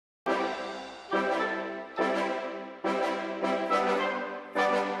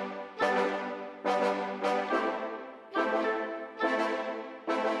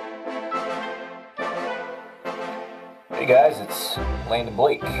Hey guys, it's Landon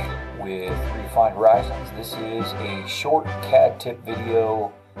Blake with Redefined Horizons. This is a short CAD tip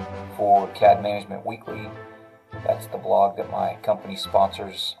video for CAD Management Weekly. That's the blog that my company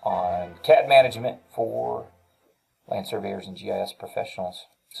sponsors on CAD management for land surveyors and GIS professionals.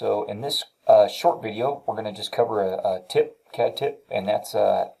 So in this short video, we're going to just cover a CAD tip, and that's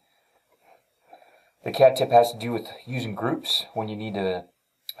the CAD tip has to do with using groups when you need to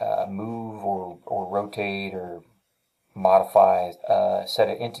move or rotate or modify a set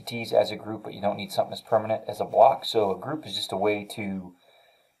of entities as a group, but you don't need something as permanent as a block. So a group is just a way to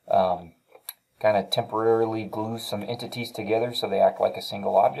kind of temporarily glue some entities together so they act like a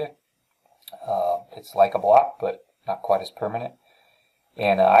single object. It's like a block, but not quite as permanent.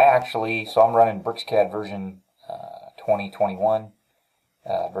 And so I'm running BricsCAD version 2021,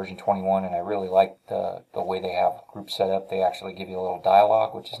 version 21, and I really like the way they have groups set up. They actually give you a little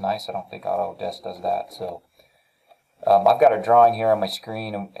dialogue, which is nice. I don't think Autodesk does that. So I've got a drawing here on my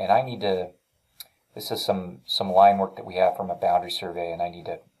screen, and I need to, this is some line work that we have from a boundary survey, and I need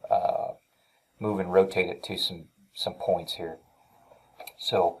to move and rotate it to some points here.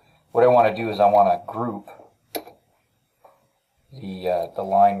 So what I want to do is I want to group the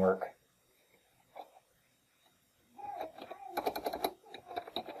line work.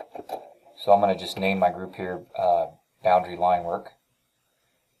 So I'm going to just name my group here boundary line work.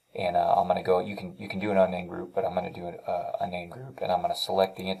 And I'm going to go, you can do an unnamed group, but I'm going to do a named group, and I'm going to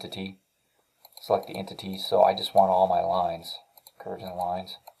select the entity. So I just want all my lines, curves and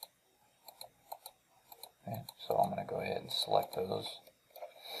lines. Okay, so I'm going to go ahead and select those.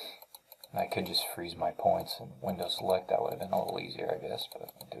 And I could just freeze my points and window select. That would have been a little easier, I guess, but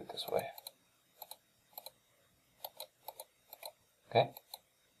I'll do it this way. Okay.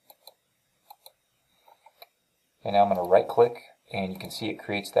 And now I'm going to right click, and you can see it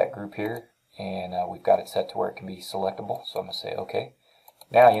creates that group here, and we've got it set to where it can be selectable. So I'm going to say OK.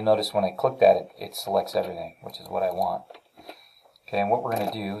 Now you notice when I click that, it selects everything, which is what I want. Okay, and what we're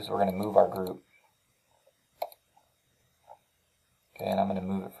going to do is we're going to move our group. Okay, and I'm going to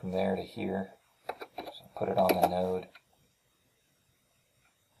move it from there to here. So put it on the node.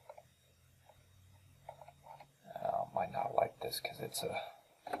 I might not like this because it's a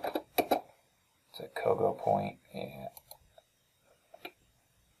Kogo point. And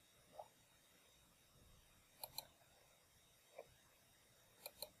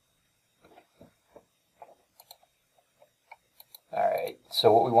alright,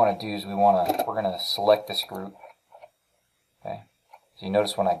 so what we want to do is we're going to select this group. Okay, so you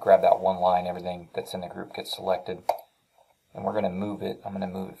notice when I grab that one line, everything that's in the group gets selected, and we're going to move it. I'm going to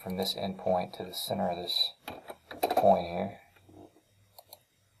move it from this endpoint to the center of this point here.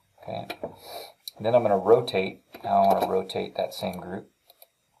 Okay, and then I'm going to rotate. Now I want to rotate that same group,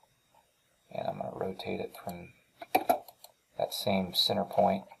 and I'm going to rotate it from that same center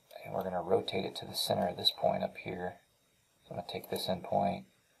point, and we're going to rotate it to the center of this point up here. I'm going to take this endpoint,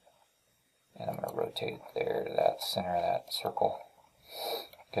 and I'm going to rotate it there to that center of that circle.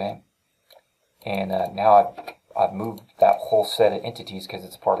 Okay, and now I've moved that whole set of entities because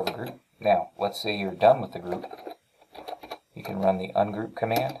it's part of a group. Now, let's say you're done with the group. You can run the ungroup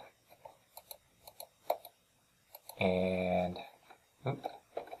command, and let's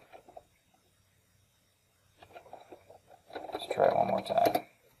try it one more time.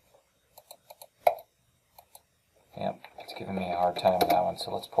 Yep, it's giving me a hard time with that one,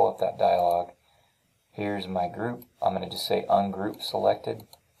 so let's pull up that dialog. Here's my group. I'm going to just say ungroup selected.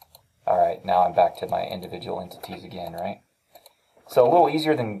 Alright, now I'm back to my individual entities again, right? So a little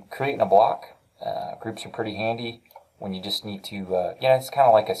easier than creating a block. Groups are pretty handy when you just need to, it's kind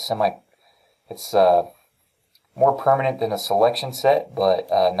of like it's more permanent than a selection set, but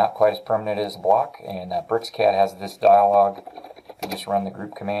not quite as permanent as a block. And BricsCAD has this dialog. You just run the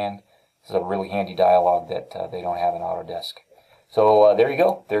group command. This is a really handy dialog that they don't have in Autodesk. So there you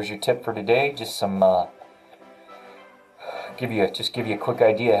go. There's your tip for today. Just give you a quick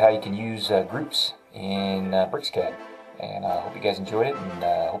idea how you can use groups in BricsCAD. And I hope you guys enjoyed it, and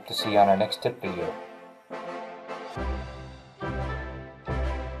hope to see you on our next tip video.